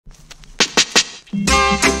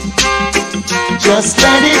Just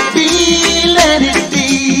let it be, let it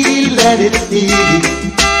be, let it be.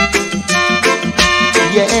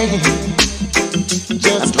 Yeah.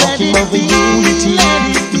 Just let it be, let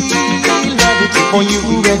it be, let it be. For you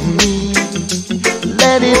and me,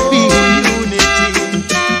 let it be.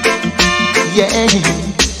 Yeah.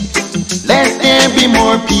 Let there be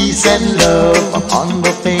more peace and love upon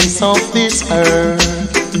the face of this earth.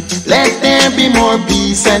 Let there be more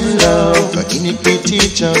peace and love, for iniquity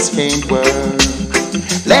just can't work.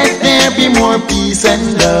 Let there be more peace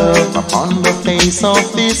and love upon the face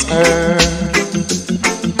of this earth.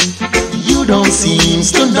 You don't seem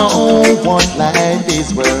to know what life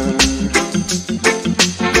is worth.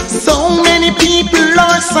 So many people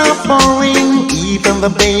are suffering, even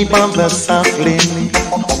the babe on the suckling.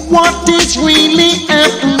 What is really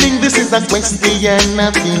happening? This is a question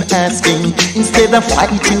I've been asking. Instead of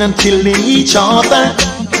fighting and killing each other,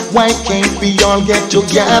 why can't we all get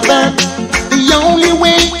together? The only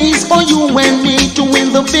way is for you and me to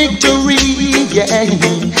win the victory, yeah.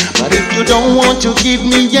 But if you don't want to give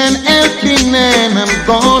me an helping hand, I'm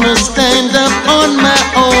gonna stand up on my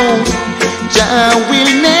own. Jah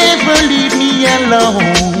will never leave me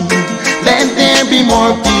alone. Let there be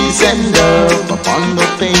more peace and love upon the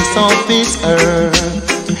face of this earth.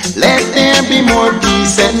 Let there be more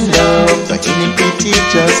peace and love, the iniquity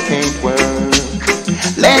just can't work.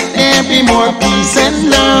 Let there be more peace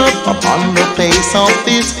and love upon the face of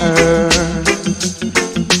this earth.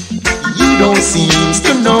 You don't seem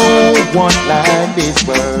to know what life is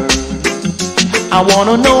worth. I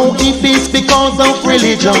wanna know if it's because of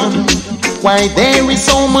religion, why there is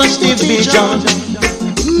so much division.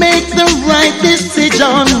 Make the right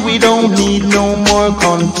decision. We don't need no more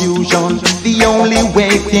confusion. The only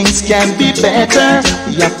way things can be better,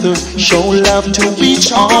 we have to show love to each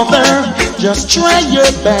other. Just try your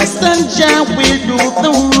best and Jah will do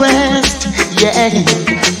the rest. Yeah.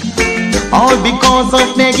 All because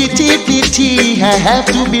of negativity, I have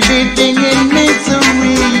to be living in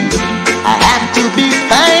misery. I have to be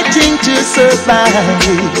fighting to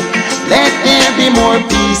survive. Let there be more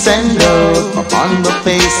peace and love upon the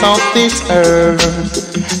face of this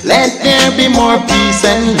earth. Let there be more peace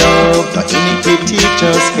and love, the iniquity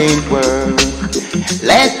just can't work.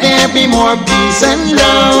 Let there be more peace and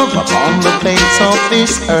love upon the face of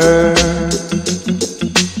this earth.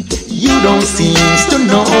 You don't seem to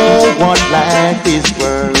know what life is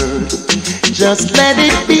worth. Just let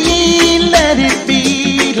it be, let it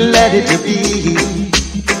be, let it be.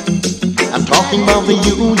 I'm talking about the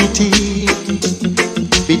unity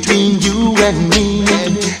between you and me.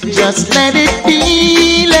 Just let it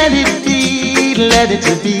be, let it be, let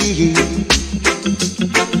it be.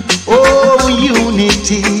 Oh,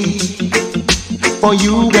 unity for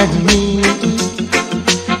you and me.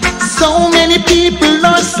 So many people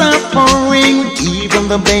are suffering, even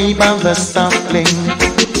the babe and the suckling.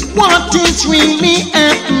 What is really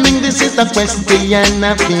happening? This is the question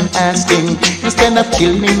I've been asking. Instead of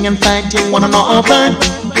killing and fighting one another,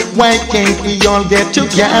 why can't we all get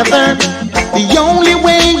together? The only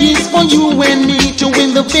way is for you and me to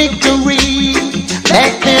win the victory.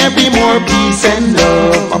 Let there be more peace and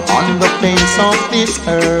love upon the face of this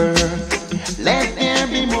earth. Let